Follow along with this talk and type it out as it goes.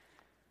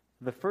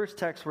The first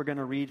text we're going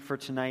to read for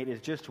tonight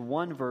is just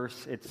one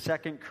verse. It's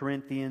 2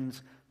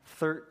 Corinthians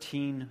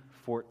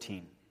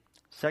 13:14.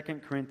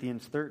 2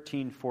 Corinthians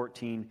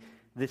 13:14.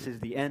 This is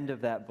the end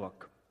of that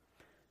book.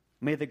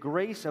 May the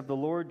grace of the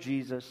Lord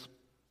Jesus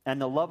and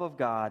the love of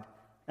God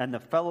and the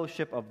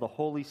fellowship of the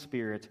Holy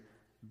Spirit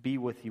be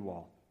with you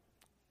all.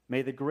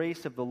 May the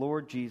grace of the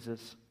Lord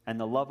Jesus and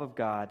the love of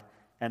God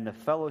and the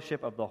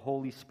fellowship of the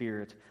Holy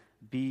Spirit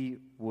be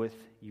with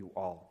you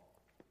all.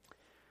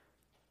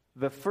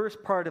 The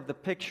first part of the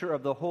picture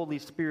of the Holy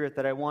Spirit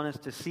that I want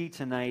us to see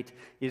tonight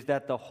is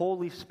that the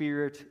Holy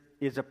Spirit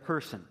is a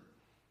person.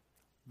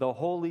 The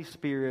Holy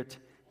Spirit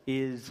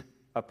is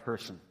a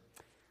person.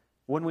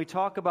 When we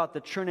talk about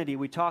the Trinity,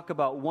 we talk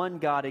about one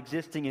God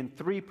existing in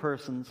three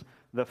persons,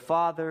 the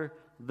Father,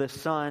 the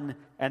Son,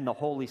 and the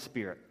Holy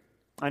Spirit.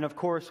 And of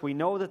course, we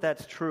know that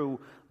that's true,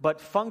 but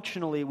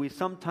functionally, we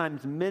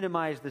sometimes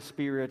minimize the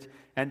Spirit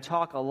and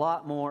talk a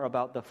lot more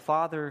about the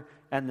Father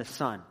and the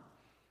Son.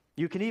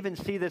 You can even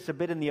see this a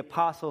bit in the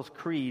Apostles'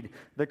 Creed.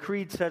 The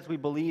Creed says we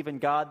believe in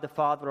God the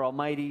Father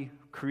Almighty,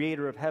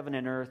 creator of heaven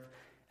and earth,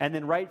 and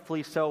then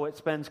rightfully so, it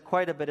spends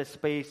quite a bit of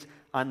space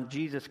on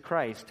Jesus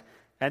Christ.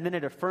 And then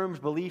it affirms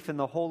belief in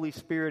the Holy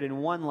Spirit in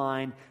one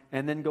line,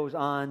 and then goes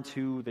on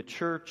to the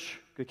church,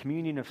 the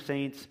communion of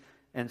saints,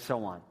 and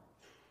so on.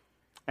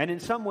 And in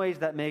some ways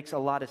that makes a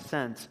lot of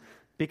sense,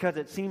 because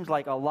it seems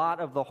like a lot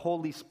of the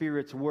Holy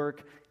Spirit's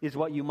work is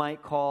what you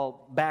might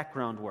call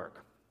background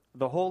work.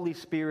 The Holy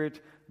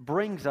Spirit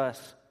brings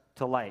us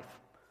to life.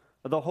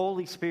 The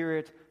Holy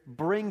Spirit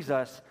brings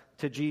us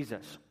to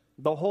Jesus.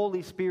 The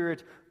Holy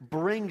Spirit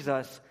brings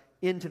us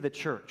into the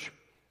church.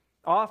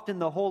 Often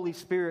the Holy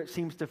Spirit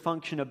seems to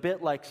function a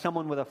bit like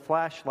someone with a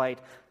flashlight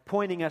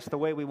pointing us the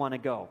way we want to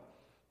go.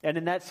 And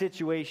in that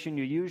situation,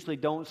 you usually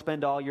don't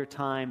spend all your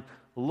time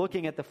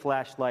looking at the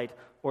flashlight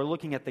or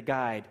looking at the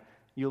guide.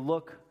 You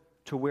look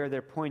to where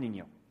they're pointing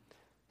you.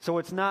 So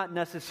it's not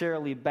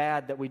necessarily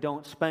bad that we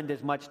don't spend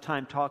as much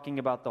time talking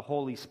about the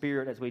Holy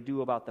Spirit as we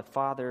do about the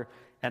Father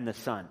and the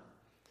Son.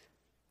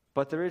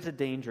 But there is a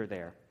danger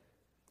there.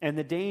 And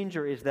the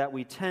danger is that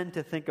we tend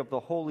to think of the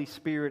Holy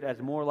Spirit as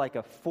more like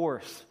a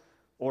force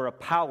or a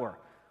power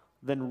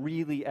than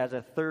really as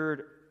a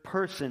third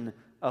person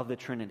of the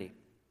Trinity.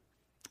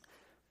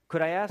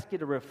 Could I ask you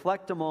to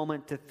reflect a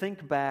moment, to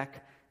think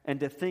back, and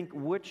to think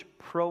which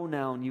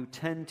pronoun you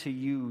tend to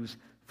use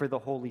for the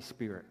Holy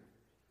Spirit?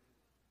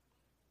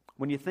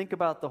 When you think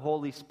about the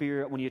Holy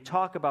Spirit, when you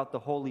talk about the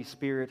Holy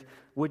Spirit,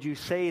 would you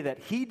say that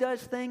He does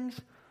things,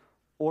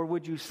 or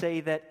would you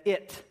say that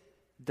it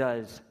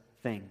does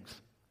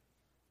things?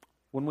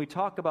 When we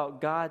talk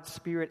about God's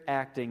Spirit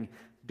acting,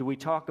 do we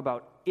talk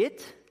about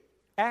it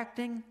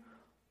acting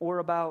or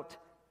about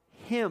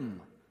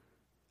Him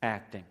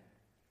acting?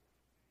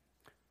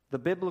 The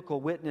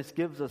biblical witness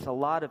gives us a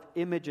lot of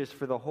images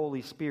for the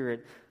Holy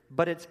Spirit,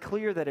 but it's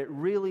clear that it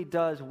really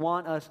does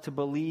want us to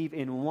believe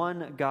in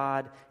one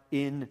God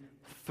in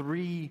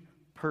three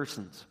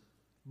persons.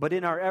 But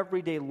in our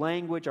everyday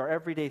language, our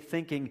everyday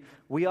thinking,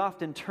 we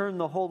often turn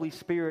the Holy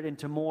Spirit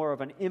into more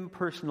of an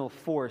impersonal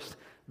force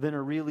than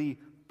a really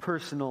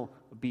personal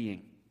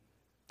being.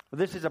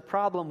 This is a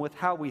problem with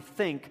how we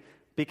think,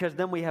 because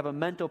then we have a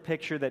mental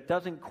picture that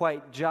doesn't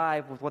quite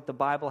jive with what the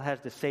Bible has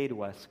to say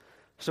to us.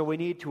 So we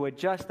need to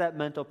adjust that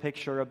mental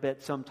picture a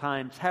bit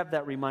sometimes, have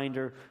that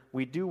reminder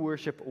we do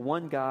worship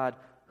one God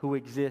who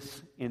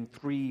exists in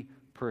three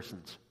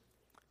persons.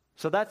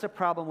 So that's a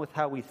problem with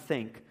how we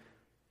think,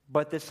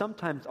 but this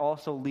sometimes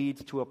also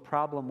leads to a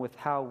problem with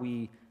how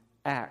we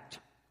act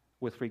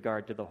with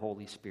regard to the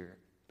Holy Spirit.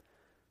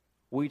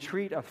 We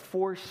treat a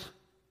force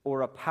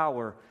or a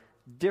power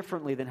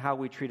differently than how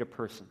we treat a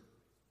person.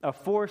 A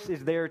force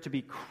is there to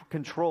be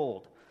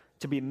controlled,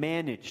 to be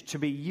managed, to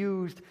be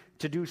used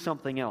to do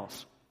something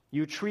else.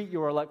 You treat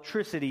your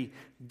electricity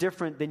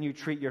different than you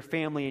treat your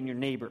family and your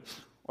neighbors,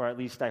 or at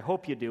least I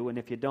hope you do, and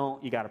if you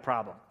don't, you got a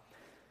problem.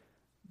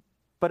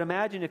 But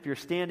imagine if you're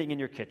standing in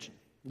your kitchen.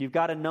 You've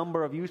got a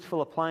number of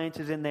useful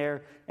appliances in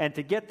there, and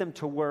to get them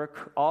to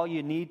work, all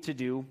you need to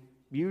do,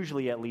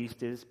 usually at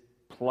least, is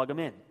plug them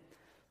in.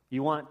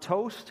 You want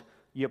toast?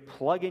 You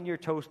plug in your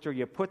toaster,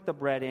 you put the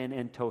bread in,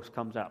 and toast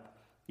comes up.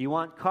 You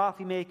want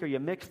coffee maker? You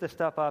mix the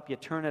stuff up, you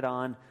turn it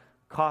on,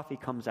 coffee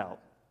comes out.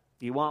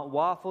 You want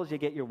waffles? You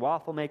get your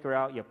waffle maker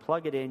out, you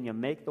plug it in, you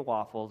make the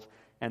waffles,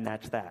 and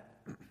that's that.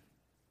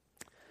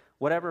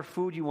 Whatever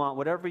food you want,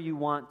 whatever you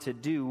want to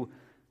do,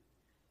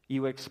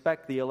 you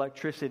expect the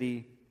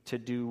electricity to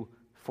do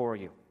for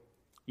you.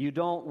 You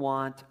don't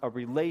want a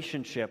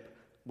relationship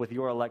with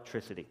your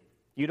electricity.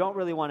 You don't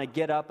really want to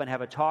get up and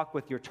have a talk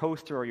with your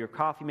toaster or your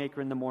coffee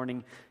maker in the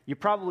morning. You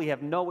probably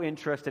have no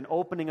interest in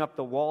opening up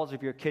the walls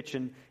of your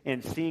kitchen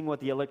and seeing what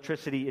the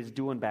electricity is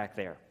doing back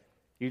there.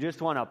 You just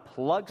want to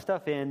plug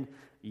stuff in,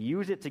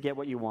 use it to get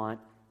what you want,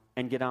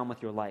 and get on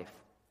with your life.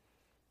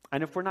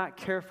 And if we're not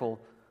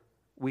careful,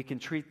 we can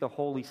treat the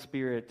Holy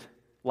Spirit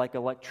like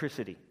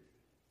electricity,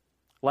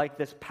 like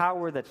this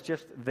power that's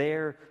just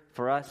there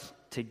for us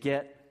to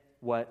get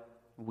what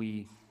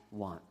we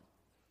want.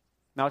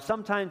 Now,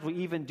 sometimes we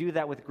even do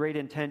that with great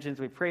intentions.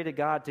 We pray to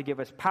God to give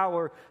us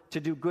power to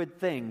do good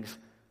things.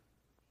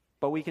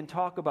 But we can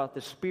talk about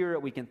the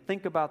Spirit, we can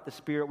think about the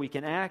Spirit, we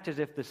can act as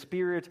if the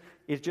Spirit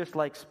is just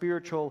like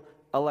spiritual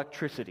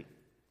electricity,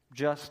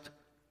 just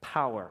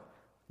power,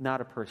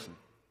 not a person.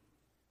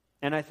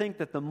 And I think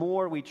that the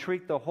more we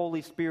treat the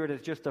Holy Spirit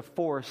as just a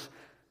force,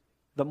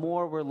 the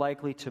more we're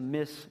likely to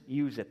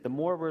misuse it, the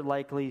more we're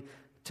likely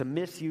to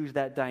misuse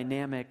that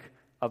dynamic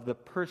of the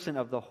person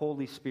of the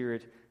Holy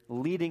Spirit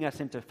leading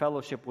us into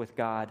fellowship with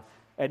God,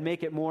 and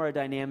make it more a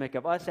dynamic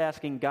of us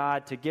asking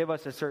God to give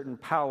us a certain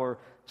power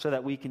so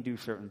that we can do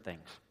certain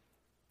things.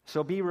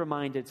 So be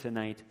reminded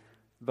tonight,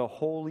 the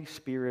Holy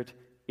Spirit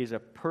is a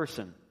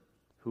person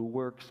who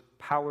works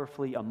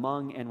powerfully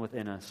among and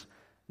within us,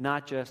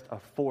 not just a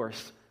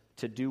force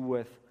to do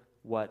with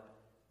what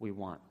we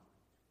want.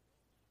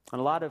 And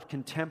a lot of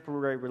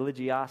contemporary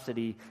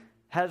religiosity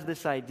has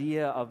this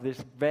idea of this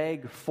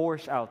vague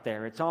force out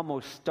there. It's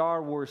almost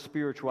Star Wars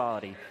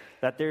spirituality,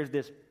 that there's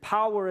this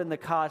power in the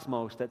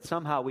cosmos that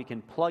somehow we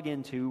can plug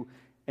into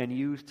and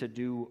use to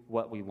do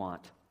what we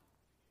want.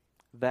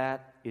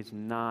 That is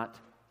not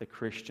the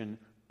Christian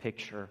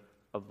picture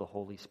of the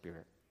Holy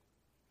Spirit.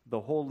 The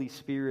Holy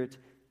Spirit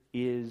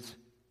is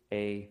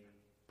a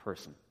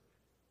person.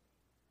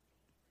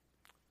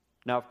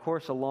 Now, of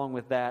course, along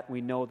with that,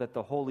 we know that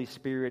the Holy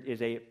Spirit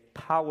is a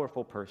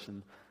powerful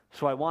person.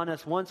 So I want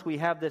us, once we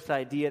have this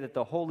idea that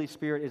the Holy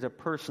Spirit is a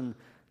person,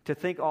 to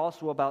think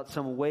also about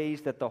some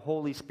ways that the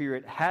Holy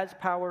Spirit has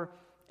power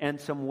and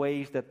some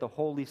ways that the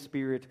Holy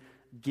Spirit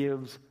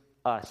gives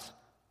us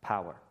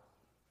power.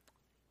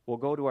 We'll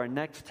go to our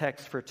next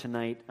text for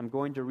tonight. I'm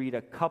going to read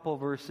a couple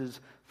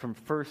verses from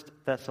 1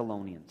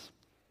 Thessalonians.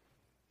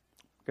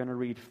 I'm going to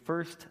read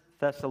 1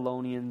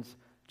 Thessalonians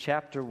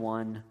chapter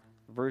 1,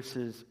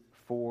 verses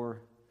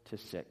 4 to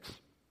 6.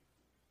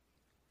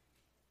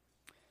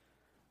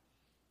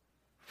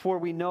 For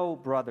we know,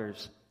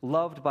 brothers,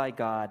 loved by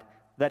God,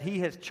 that He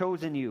has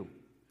chosen you,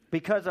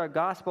 because our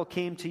gospel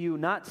came to you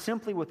not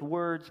simply with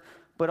words,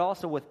 but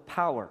also with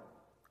power,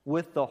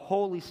 with the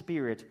Holy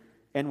Spirit,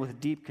 and with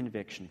deep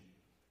conviction.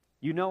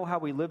 You know how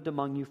we lived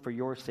among you for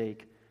your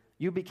sake.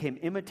 You became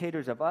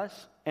imitators of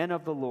us and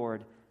of the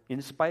Lord.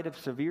 In spite of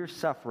severe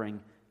suffering,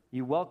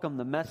 you welcomed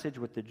the message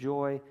with the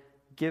joy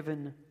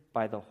given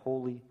by the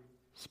Holy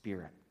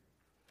Spirit.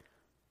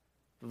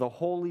 The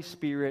Holy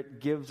Spirit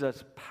gives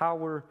us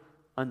power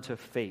unto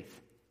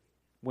faith.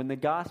 When the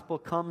gospel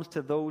comes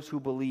to those who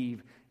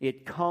believe,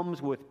 it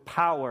comes with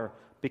power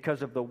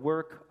because of the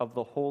work of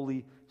the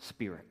Holy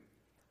Spirit.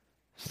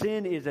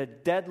 Sin is a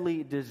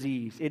deadly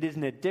disease. It is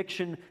an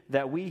addiction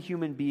that we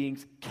human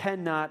beings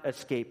cannot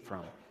escape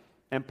from.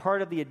 And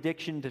part of the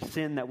addiction to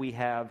sin that we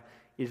have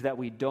is that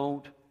we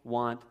don't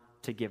want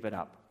to give it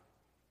up.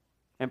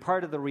 And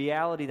part of the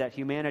reality that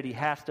humanity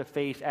has to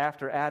face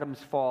after Adam's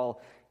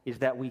fall is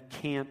that we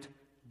can't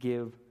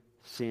give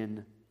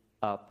sin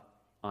up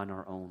on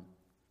our own.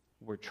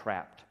 We're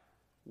trapped.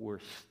 We're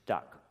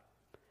stuck.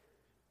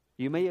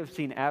 You may have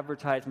seen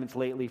advertisements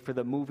lately for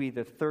the movie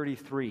The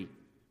 33.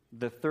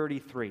 The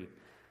 33.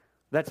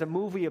 That's a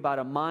movie about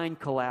a mine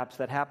collapse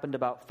that happened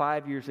about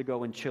 5 years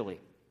ago in Chile.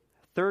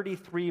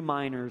 33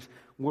 miners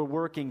were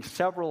working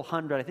several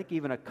hundred, I think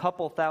even a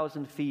couple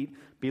thousand feet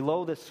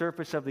below the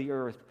surface of the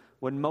earth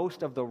when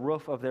most of the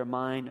roof of their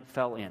mine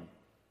fell in.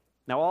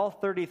 Now, all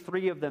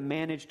 33 of them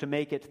managed to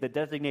make it to the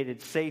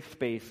designated safe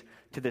space,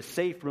 to the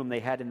safe room they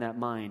had in that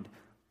mine,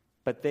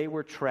 but they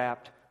were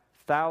trapped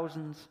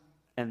thousands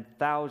and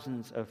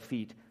thousands of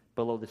feet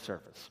below the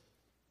surface.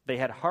 They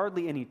had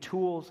hardly any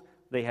tools.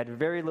 They had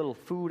very little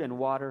food and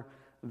water.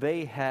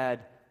 They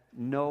had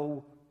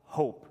no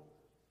hope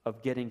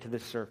of getting to the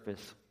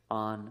surface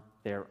on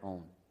their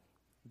own.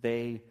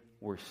 They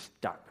were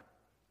stuck.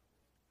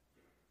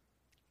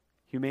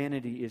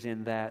 Humanity is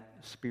in that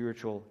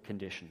spiritual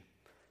condition.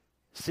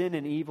 Sin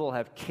and evil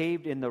have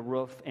caved in the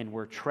roof, and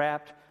we're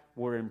trapped,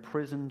 we're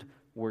imprisoned,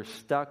 we're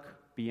stuck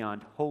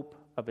beyond hope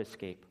of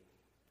escape.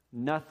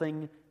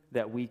 Nothing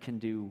that we can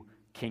do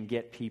can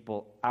get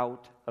people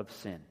out of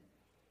sin.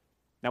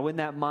 Now, in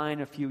that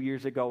mine a few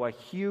years ago, a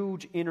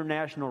huge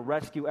international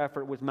rescue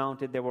effort was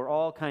mounted. There were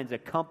all kinds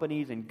of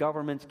companies and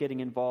governments getting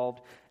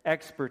involved,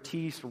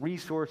 expertise,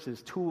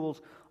 resources, tools,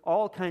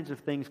 all kinds of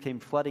things came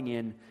flooding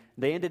in.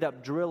 They ended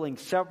up drilling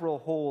several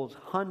holes,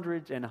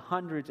 hundreds and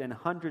hundreds and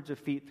hundreds of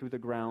feet through the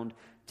ground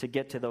to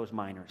get to those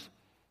miners.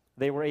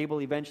 They were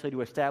able eventually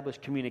to establish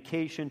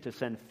communication, to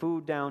send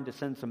food down, to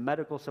send some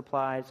medical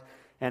supplies,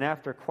 and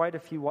after quite a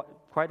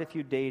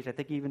few days, I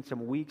think even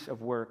some weeks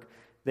of work,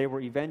 they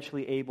were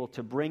eventually able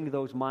to bring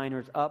those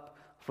miners up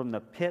from the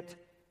pit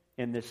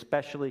in this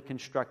specially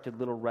constructed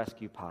little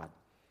rescue pod.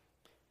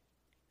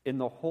 In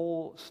the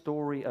whole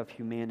story of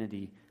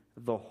humanity,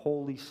 the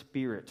Holy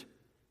Spirit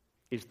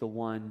is the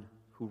one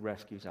who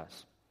rescues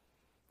us.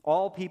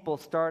 All people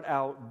start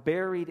out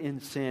buried in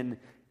sin,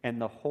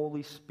 and the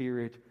Holy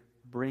Spirit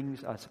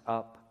brings us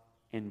up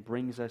and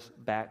brings us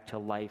back to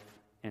life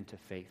and to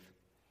faith.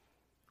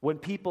 When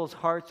people's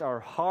hearts are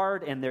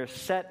hard and they're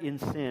set in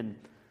sin,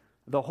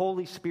 The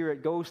Holy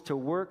Spirit goes to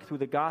work through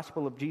the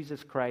gospel of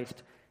Jesus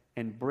Christ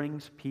and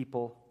brings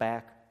people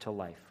back to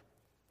life.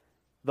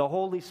 The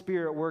Holy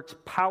Spirit works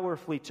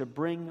powerfully to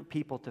bring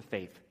people to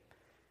faith.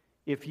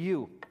 If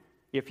you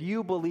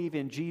believe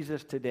in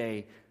Jesus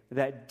today,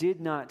 that did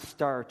not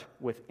start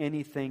with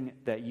anything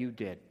that you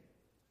did.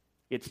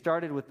 It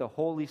started with the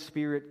Holy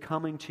Spirit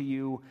coming to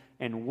you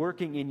and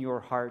working in your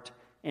heart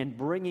and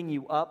bringing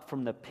you up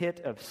from the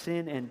pit of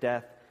sin and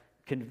death,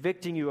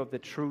 convicting you of the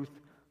truth,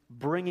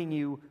 bringing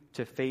you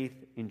to faith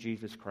in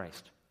Jesus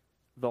Christ.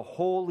 The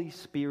Holy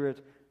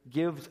Spirit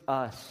gives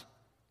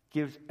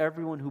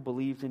everyone who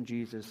believes in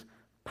Jesus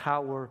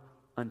power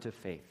unto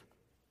faith.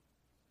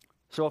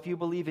 So if you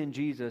believe in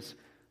Jesus,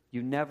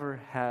 you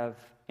never have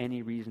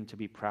any reason to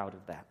be proud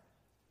of that.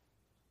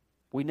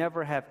 We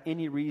never have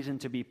any reason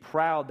to be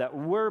proud that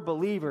we're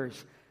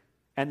believers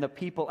and the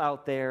people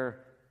out there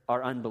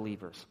are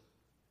unbelievers.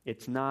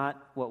 It's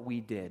not what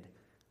we did.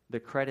 The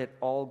credit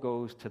all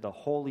goes to the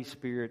Holy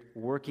Spirit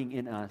working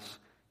in us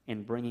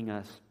and bringing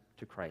us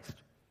to Christ.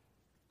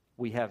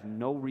 We have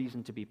no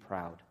reason to be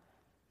proud,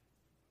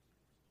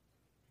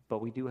 but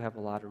we do have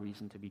a lot of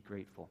reason to be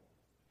grateful.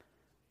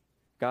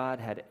 God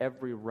had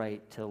every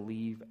right to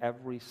leave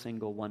every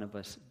single one of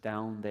us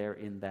down there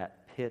in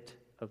that pit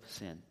of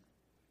sin.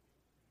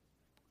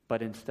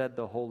 But instead,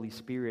 the Holy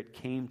Spirit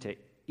came to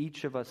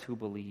each of us who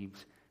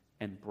believes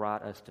and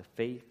brought us to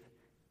faith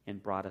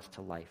and brought us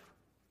to life.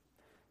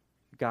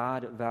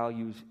 God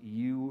values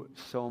you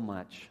so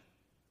much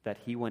that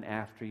He went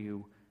after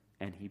you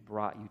and He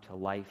brought you to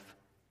life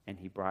and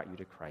He brought you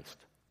to Christ.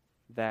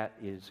 That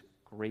is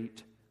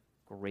great,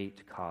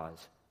 great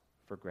cause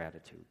for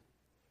gratitude.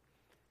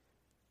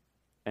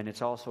 And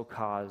it's also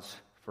cause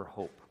for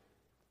hope.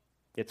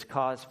 It's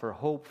cause for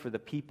hope for the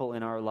people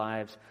in our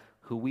lives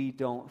who we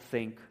don't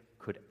think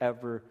could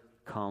ever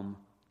come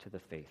to the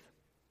faith.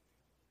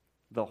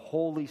 The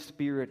Holy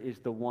Spirit is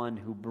the one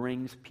who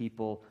brings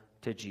people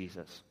to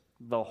Jesus.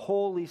 The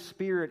Holy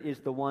Spirit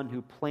is the one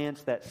who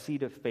plants that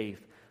seed of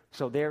faith.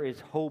 So there is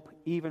hope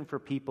even for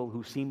people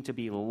who seem to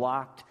be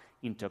locked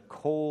into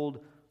cold,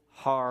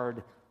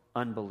 hard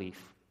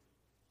unbelief.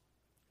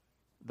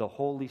 The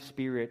Holy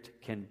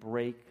Spirit can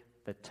break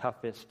the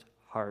toughest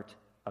heart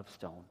of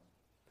stone.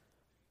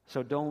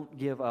 So don't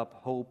give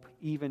up hope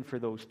even for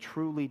those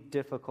truly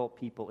difficult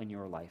people in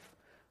your life.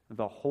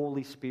 The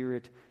Holy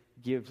Spirit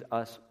gives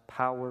us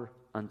power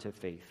unto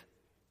faith.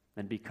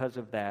 And because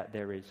of that,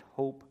 there is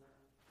hope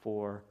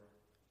for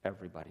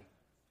everybody.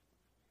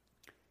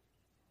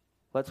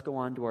 Let's go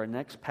on to our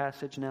next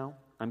passage now.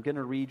 I'm going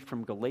to read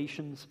from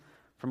Galatians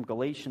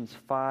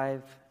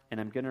 5, and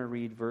I'm going to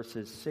read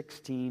verses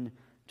 16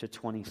 to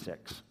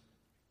 26.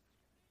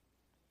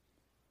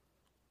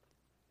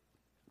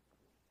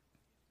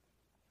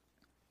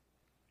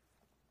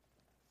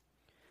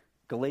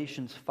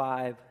 Galatians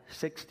 5,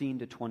 16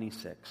 to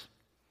 26.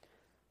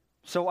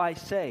 So I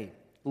say,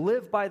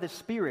 live by the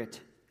Spirit,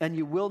 and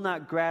you will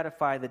not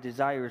gratify the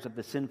desires of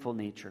the sinful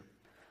nature.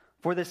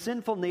 For the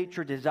sinful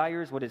nature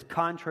desires what is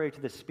contrary to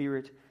the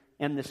Spirit,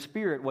 and the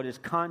Spirit what is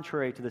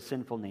contrary to the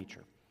sinful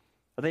nature.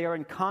 They are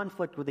in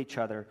conflict with each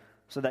other,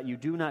 so that you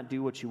do not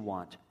do what you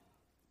want.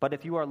 But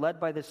if you are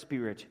led by the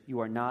Spirit, you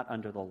are not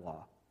under the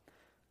law.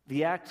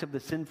 The acts of the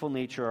sinful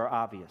nature are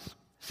obvious: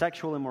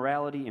 sexual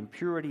immorality,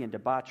 impurity and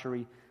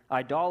debauchery,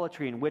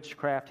 idolatry and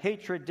witchcraft,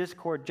 hatred,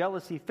 discord,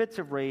 jealousy, fits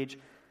of rage,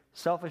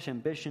 selfish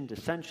ambition,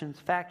 dissensions,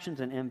 factions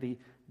and envy,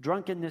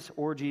 drunkenness,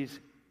 orgies,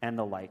 and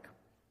the like.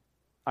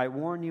 I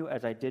warn you,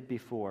 as I did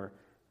before,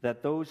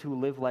 that those who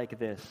live like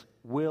this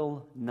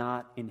will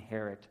not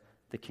inherit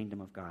the kingdom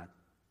of God.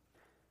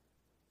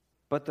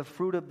 But the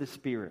fruit of the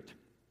Spirit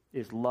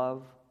is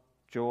love,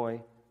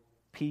 joy,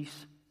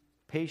 peace,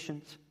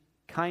 patience,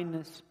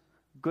 kindness,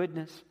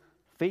 goodness,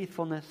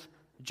 faithfulness,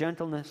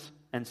 gentleness,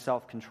 and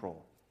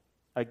self-control.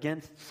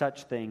 Against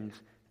such things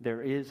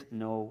there is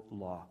no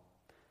law.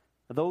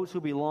 Those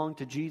who belong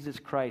to Jesus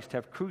Christ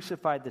have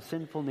crucified the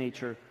sinful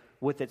nature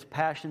with its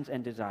passions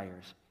and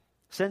desires.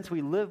 Since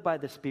we live by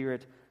the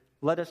Spirit,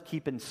 let us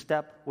keep in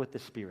step with the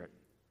Spirit.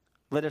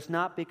 Let us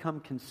not become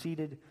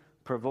conceited,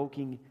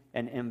 provoking,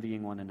 and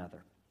envying one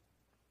another.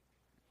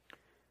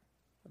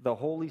 The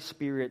Holy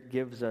Spirit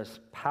gives us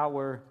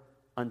power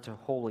unto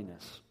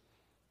holiness.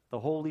 The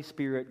Holy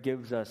Spirit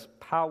gives us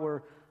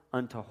power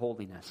unto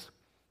holiness.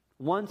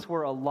 Once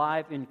we're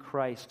alive in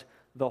Christ,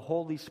 the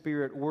Holy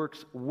Spirit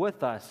works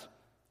with us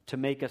to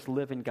make us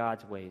live in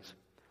God's ways.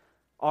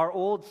 Our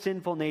old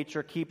sinful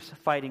nature keeps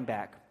fighting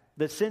back.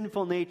 The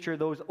sinful nature,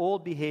 those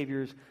old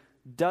behaviors,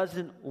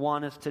 doesn't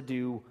want us to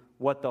do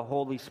what the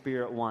Holy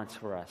Spirit wants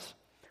for us.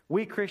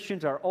 We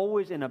Christians are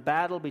always in a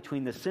battle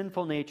between the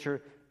sinful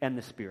nature and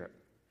the Spirit.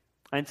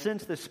 And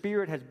since the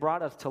Spirit has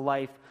brought us to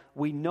life,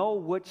 we know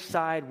which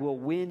side will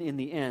win in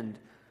the end.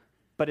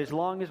 But as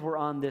long as we're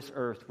on this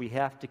earth, we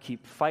have to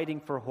keep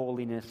fighting for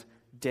holiness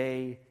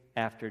day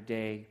after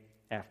day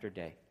after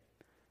day.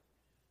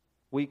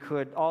 We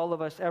could, all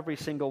of us, every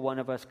single one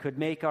of us, could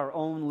make our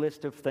own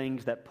list of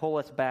things that pull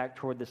us back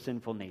toward the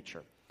sinful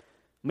nature.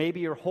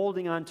 Maybe you're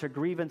holding on to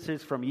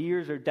grievances from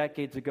years or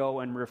decades ago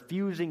and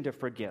refusing to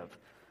forgive.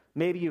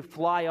 Maybe you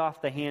fly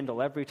off the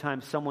handle every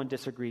time someone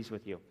disagrees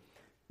with you.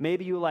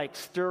 Maybe you like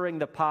stirring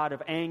the pot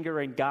of anger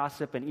and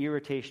gossip and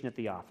irritation at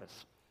the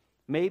office.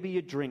 Maybe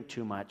you drink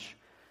too much.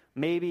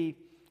 Maybe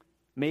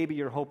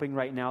you're hoping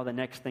right now the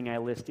next thing I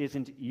list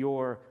isn't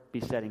your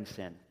besetting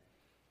sin.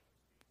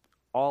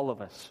 All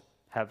of us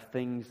have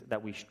things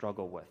that we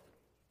struggle with,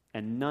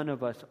 and none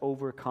of us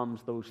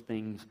overcomes those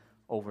things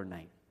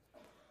overnight.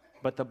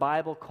 But the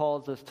Bible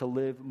calls us to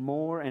live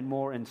more and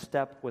more in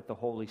step with the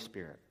Holy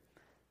Spirit.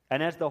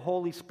 And as the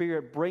Holy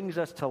Spirit brings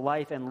us to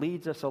life and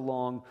leads us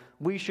along,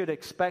 we should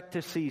expect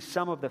to see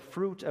some of the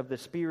fruit of the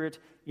Spirit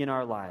in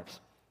our lives.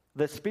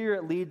 The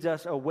Spirit leads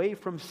us away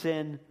from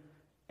sin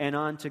and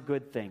on to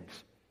good things.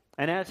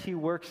 And as He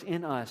works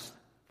in us,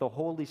 the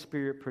Holy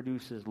Spirit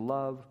produces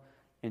love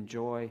and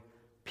joy,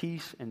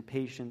 peace and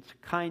patience,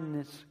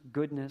 kindness,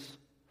 goodness,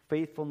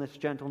 faithfulness,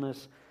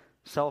 gentleness,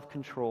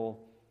 self-control,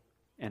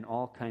 and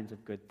all kinds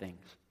of good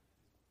things.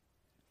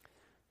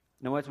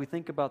 Now, as we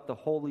think about the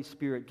Holy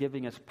Spirit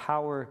giving us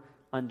power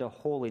unto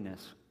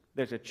holiness,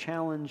 there's a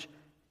challenge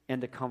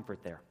and a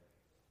comfort there.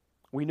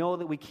 We know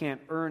that we can't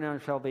earn our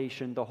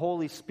salvation. The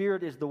Holy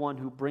Spirit is the one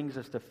who brings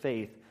us to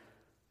faith,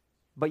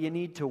 but you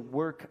need to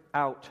work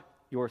out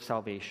your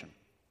salvation.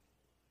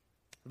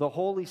 The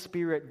Holy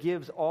Spirit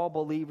gives all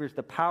believers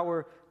the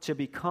power to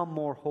become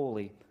more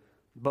holy,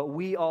 but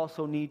we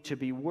also need to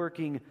be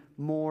working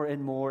more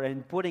and more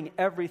and putting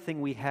everything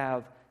we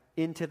have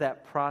into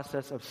that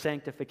process of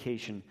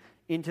sanctification,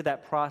 into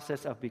that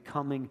process of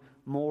becoming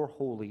more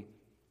holy,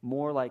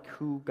 more like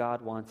who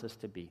God wants us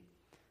to be.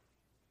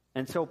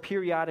 And so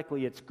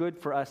periodically it's good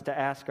for us to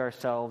ask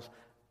ourselves,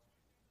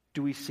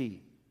 do we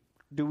see?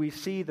 Do we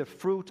see the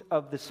fruit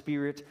of the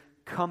Spirit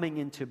coming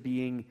into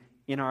being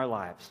in our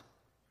lives?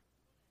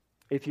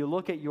 If you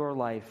look at your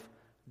life,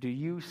 do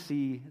you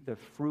see the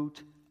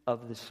fruit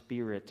of the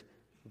Spirit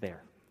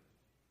there?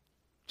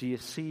 Do you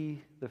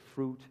see the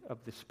fruit of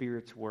the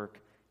Spirit's work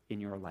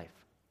in your life?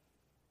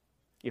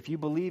 If you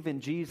believe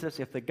in Jesus,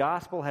 if the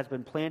gospel has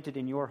been planted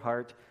in your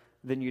heart,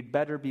 then you'd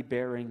better be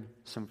bearing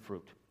some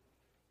fruit.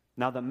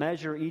 Now, the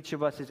measure each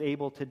of us is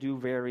able to do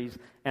varies,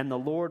 and the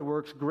Lord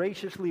works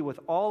graciously with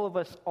all of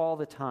us all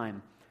the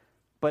time.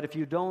 But if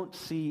you don't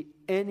see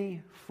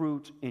any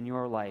fruit in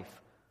your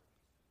life,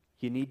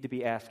 you need to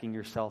be asking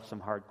yourself some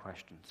hard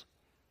questions.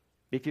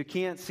 If you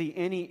can't see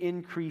any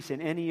increase in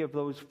any of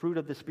those fruit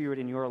of the Spirit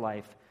in your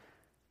life,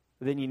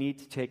 then you need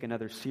to take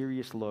another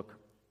serious look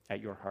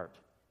at your heart.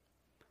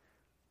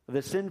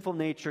 The sinful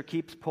nature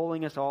keeps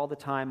pulling us all the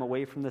time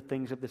away from the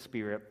things of the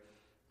Spirit,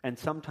 and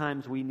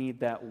sometimes we need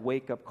that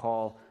wake-up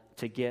call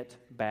to get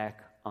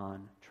back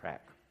on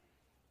track.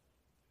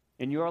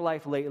 In your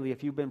life lately,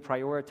 if you've been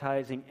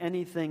prioritizing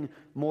anything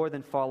more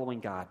than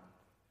following God,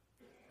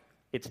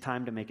 it's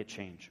time to make a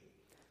change.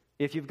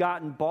 If you've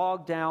gotten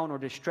bogged down or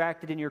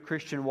distracted in your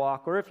Christian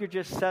walk, or if you're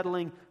just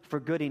settling for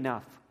good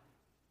enough,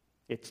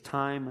 it's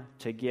time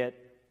to get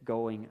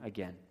going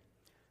again.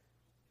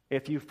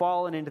 If you've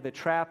fallen into the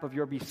trap of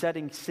your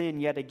besetting sin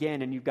yet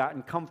again and you've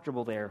gotten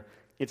comfortable there,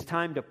 it's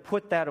time to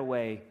put that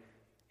away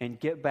and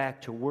get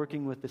back to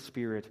working with the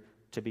Spirit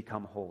to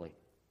become holy.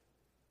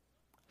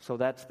 So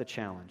that's the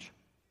challenge.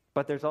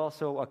 But there's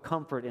also a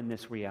comfort in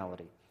this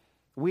reality.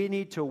 We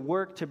need to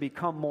work to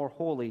become more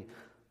holy,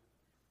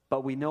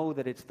 but we know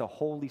that it's the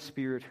Holy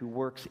Spirit who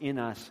works in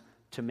us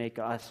to make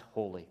us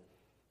holy.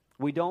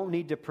 We don't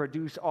need to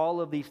produce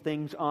all of these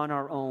things on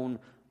our own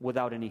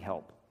without any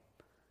help.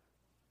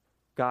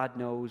 God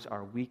knows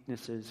our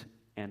weaknesses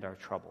and our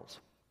troubles.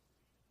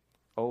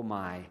 Oh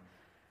my,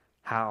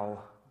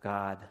 how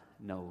God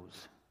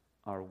knows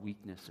our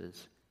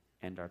weaknesses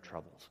and our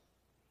troubles.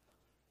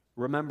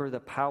 Remember,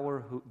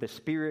 the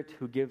Spirit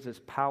who gives us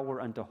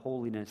power unto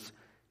holiness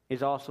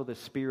is also the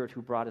Spirit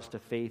who brought us to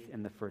faith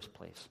in the first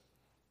place.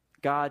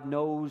 God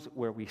knows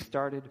where we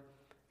started,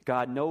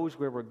 God knows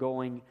where we're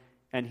going,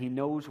 and He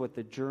knows what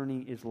the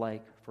journey is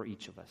like for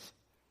each of us.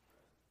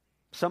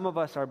 Some of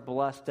us are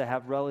blessed to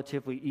have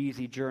relatively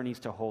easy journeys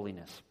to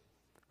holiness.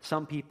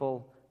 Some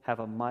people have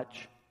a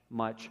much,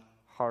 much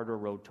harder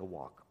road to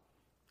walk.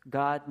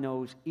 God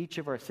knows each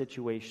of our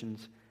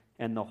situations,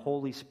 and the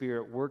Holy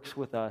Spirit works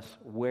with us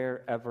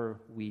wherever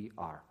we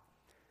are.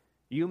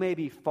 You may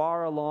be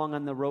far along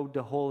on the road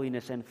to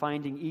holiness and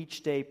finding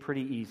each day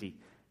pretty easy.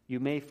 You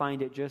may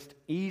find it just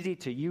easy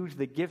to use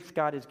the gifts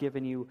God has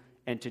given you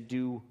and to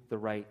do the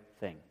right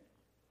thing.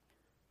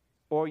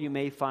 Or you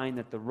may find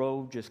that the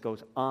road just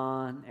goes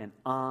on and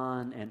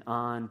on and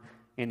on,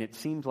 and it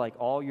seems like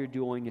all you're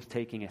doing is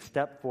taking a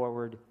step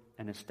forward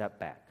and a step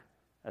back,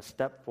 a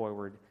step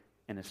forward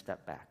and a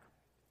step back.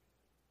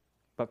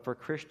 But for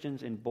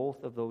Christians in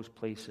both of those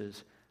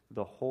places,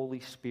 the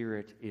Holy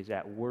Spirit is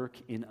at work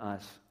in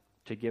us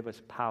to give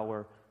us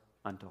power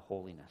unto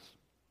holiness.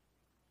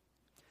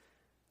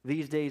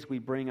 These days we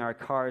bring our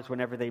cars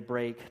whenever they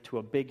break to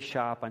a big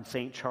shop on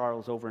St.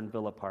 Charles over in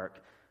Villa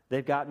Park.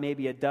 They've got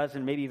maybe a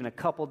dozen, maybe even a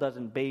couple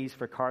dozen bays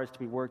for cars to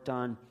be worked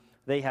on.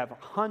 They have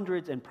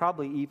hundreds and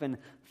probably even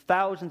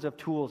thousands of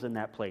tools in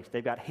that place.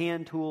 They've got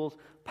hand tools,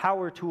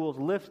 power tools,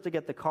 lifts to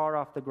get the car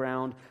off the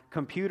ground,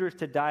 computers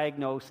to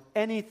diagnose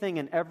anything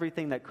and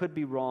everything that could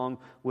be wrong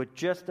with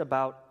just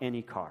about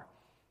any car.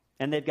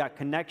 And they've got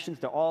connections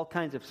to all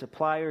kinds of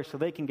suppliers so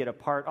they can get a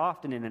part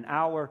often in an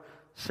hour,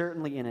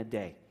 certainly in a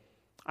day.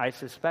 I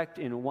suspect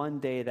in one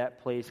day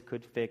that place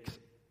could fix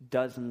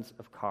dozens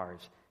of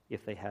cars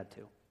if they had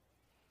to.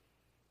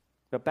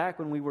 But back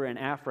when we were in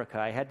Africa,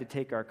 I had to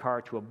take our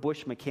car to a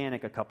bush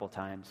mechanic a couple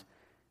times.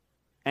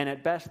 And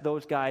at best,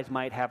 those guys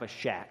might have a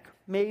shack,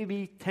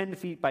 maybe 10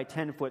 feet by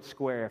 10 foot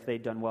square if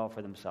they'd done well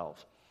for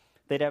themselves.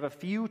 They'd have a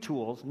few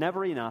tools,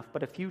 never enough,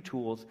 but a few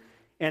tools,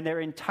 and their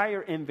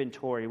entire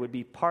inventory would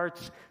be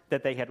parts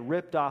that they had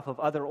ripped off of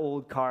other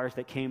old cars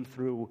that came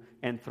through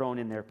and thrown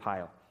in their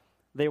pile.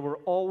 They were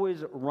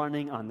always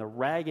running on the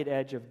ragged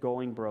edge of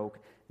going broke,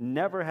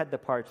 never had the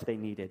parts they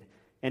needed,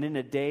 and in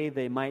a day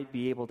they might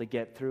be able to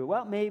get through,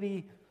 well,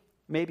 maybe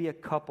a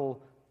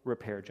couple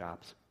repair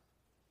jobs.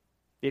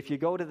 If you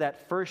go to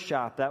that first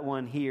shop, that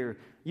one here,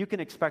 you can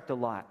expect a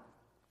lot.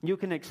 You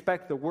can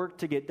expect the work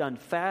to get done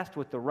fast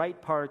with the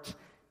right parts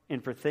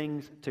and for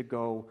things to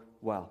go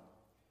well.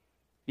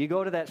 You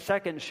go to that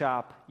second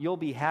shop, you'll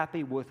be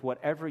happy with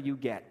whatever you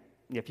get.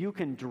 If you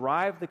can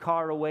drive the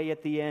car away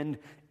at the end,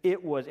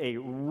 it was a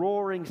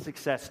roaring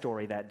success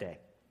story that day.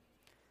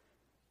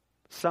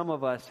 Some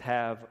of us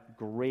have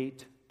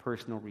great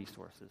personal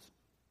resources.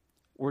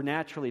 We're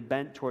naturally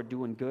bent toward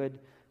doing good.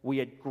 We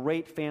had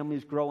great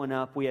families growing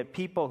up. We had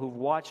people who've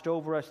watched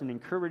over us and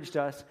encouraged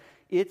us.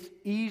 It's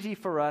easy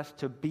for us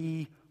to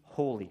be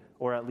holy,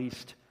 or at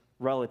least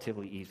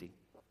relatively easy.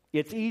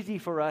 It's easy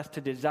for us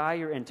to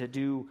desire and to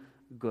do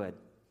good.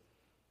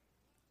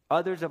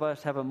 Others of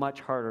us have a much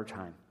harder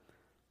time.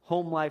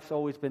 Home life's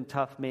always been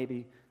tough,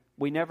 maybe.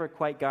 We never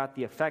quite got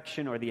the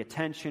affection or the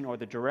attention or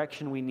the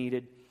direction we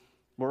needed.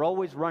 We're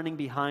always running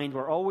behind.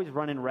 We're always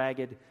running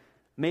ragged.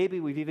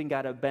 Maybe we've even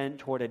got a bent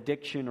toward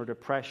addiction or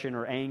depression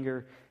or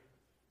anger.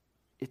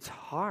 It's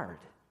hard.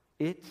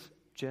 It's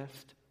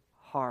just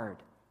hard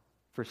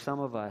for some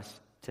of us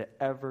to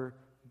ever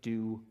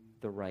do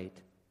the right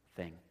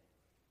thing.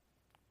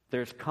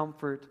 There's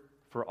comfort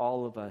for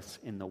all of us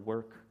in the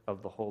work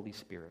of the Holy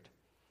Spirit.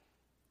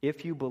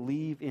 If you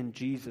believe in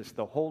Jesus,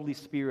 the Holy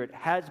Spirit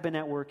has been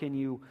at work in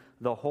you.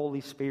 The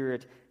Holy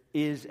Spirit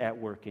is at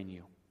work in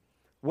you.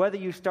 Whether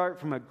you start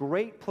from a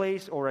great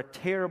place or a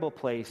terrible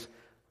place,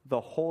 the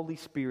Holy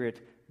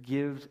Spirit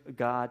gives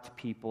God's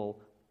people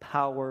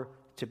power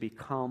to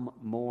become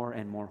more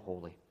and more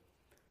holy.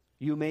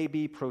 You may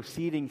be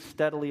proceeding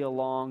steadily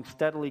along,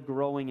 steadily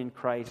growing in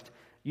Christ.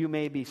 You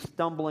may be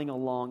stumbling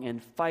along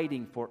and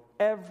fighting for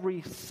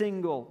every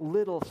single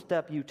little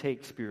step you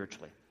take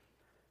spiritually.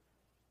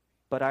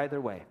 But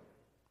either way,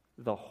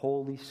 the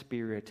Holy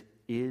Spirit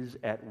is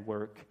at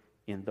work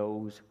in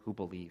those who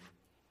believe.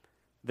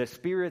 The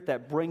Spirit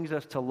that brings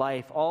us to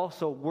life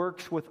also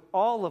works with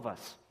all of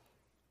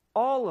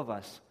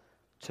us,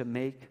 to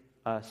make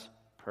us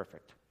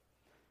perfect.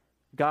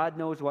 God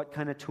knows what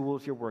kind of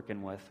tools you're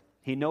working with.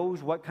 He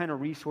knows what kind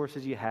of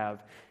resources you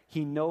have.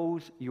 He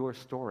knows your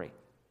story.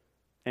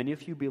 And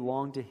if you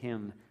belong to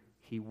Him,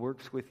 He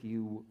works with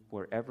you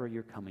wherever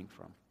you're coming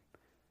from.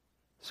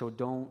 So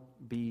don't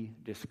be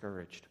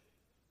discouraged.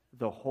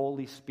 The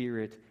Holy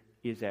Spirit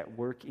is at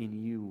work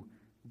in you,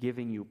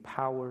 giving you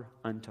power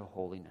unto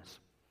holiness.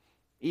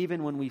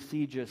 Even when we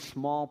see just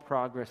small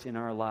progress in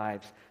our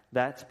lives,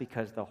 that's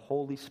because the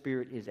Holy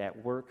Spirit is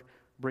at work,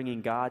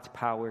 bringing God's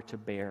power to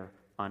bear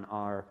on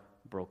our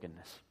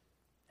brokenness.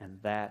 And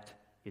that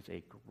is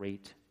a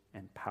great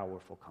and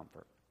powerful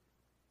comfort.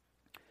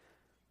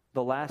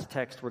 The last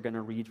text we're going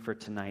to read for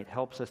tonight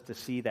helps us to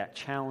see that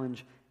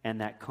challenge and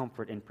that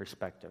comfort in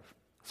perspective.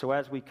 So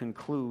as we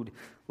conclude,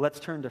 let's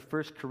turn to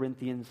 1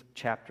 Corinthians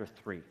chapter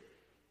 3.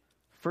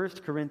 1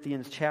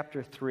 Corinthians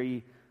chapter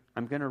 3,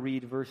 I'm going to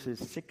read verses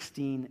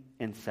 16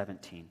 and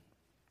 17.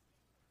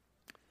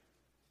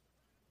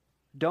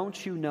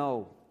 Don't you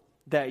know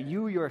that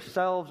you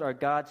yourselves are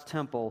God's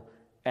temple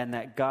and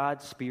that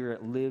God's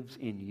Spirit lives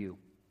in you?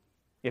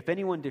 If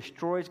anyone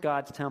destroys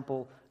God's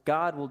temple,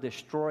 God will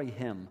destroy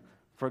him.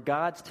 For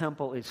God's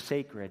temple is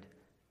sacred,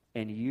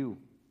 and you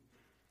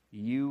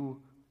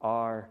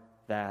are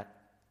that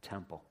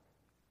temple.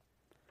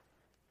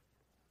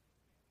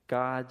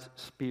 God's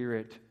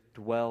Spirit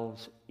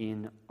dwells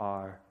in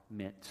our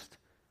midst.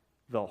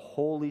 The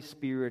Holy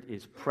Spirit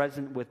is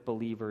present with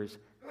believers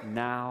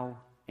now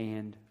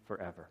and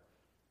forever.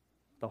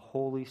 The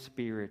Holy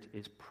Spirit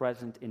is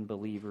present in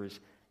believers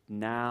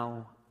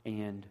now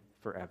and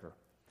forever.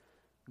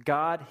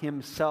 God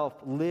Himself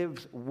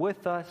lives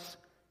with us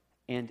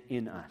and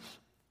in us.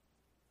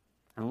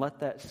 And let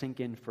that sink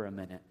in for a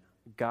minute.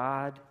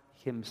 God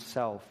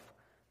Himself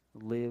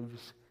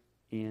lives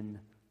in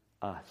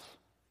us.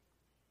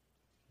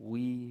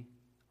 We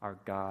are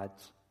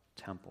God's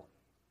temple.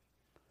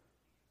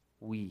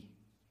 We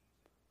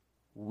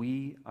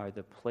are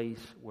the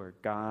place where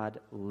God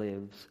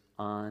lives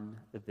on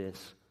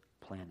this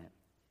planet.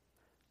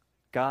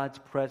 God's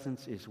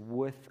presence is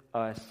with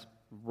us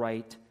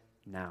right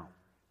now.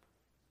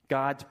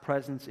 God's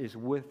presence is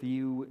with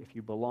you if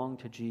you belong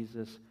to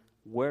Jesus,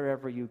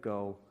 wherever you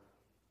go,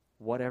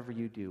 whatever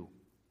you do.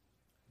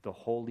 The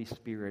Holy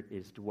Spirit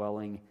is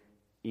dwelling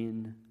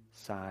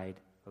inside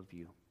of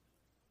you.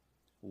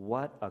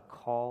 What a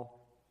call,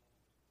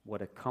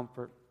 what a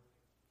comfort,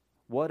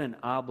 what an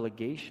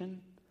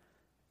obligation,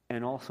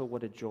 and also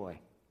what a joy.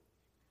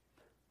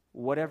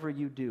 Whatever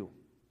you do,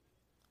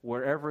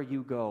 wherever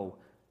you go,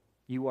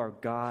 you are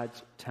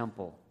God's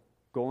temple,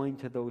 going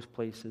to those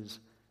places,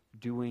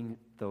 doing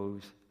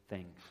those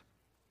things.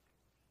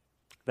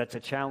 That's a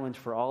challenge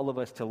for all of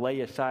us to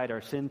lay aside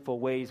our sinful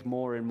ways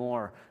more and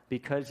more,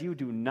 because you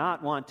do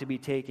not want to be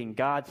taking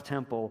God's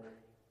temple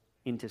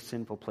into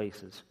sinful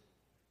places.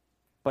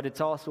 But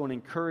it's also an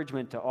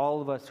encouragement to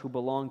all of us who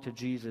belong to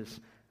Jesus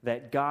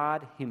that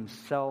God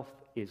himself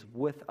is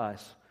with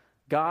us.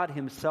 God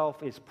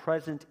himself is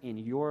present in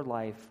your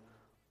life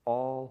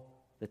all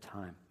the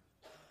time.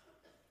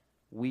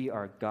 We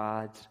are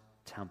God's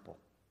temple.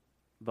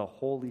 The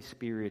Holy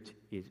Spirit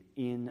is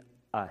in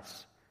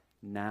us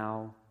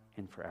now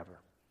and forever.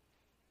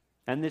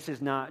 And this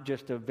is not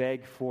just a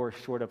vague force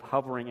sort of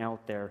hovering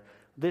out there.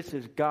 This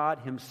is God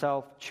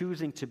himself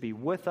choosing to be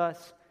with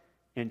us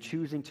and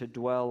choosing to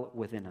dwell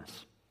within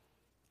us.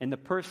 In the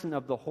person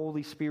of the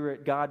Holy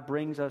Spirit, God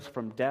brings us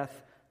from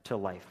death to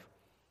life.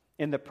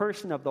 In the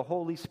person of the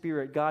Holy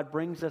Spirit, God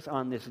brings us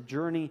on this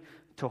journey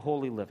to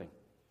holy living.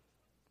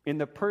 In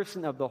the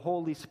person of the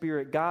Holy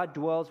Spirit, God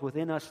dwells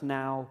within us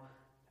now,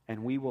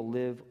 and we will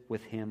live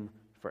with him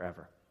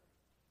forever.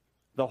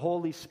 The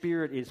Holy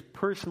Spirit is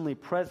personally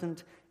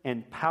present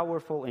and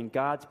powerful in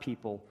God's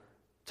people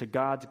to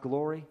God's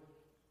glory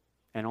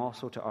and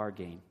also to our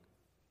gain.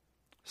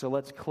 So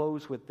let's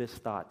close with this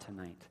thought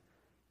tonight.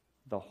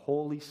 The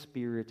Holy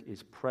Spirit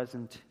is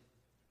present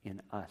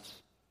in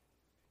us.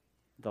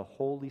 The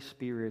Holy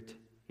Spirit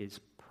is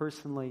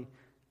personally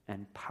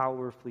and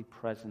powerfully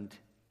present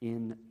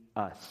in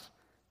us.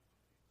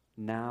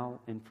 Now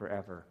and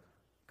forever,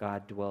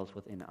 God dwells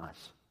within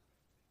us.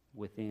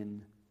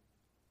 Within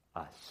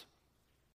us.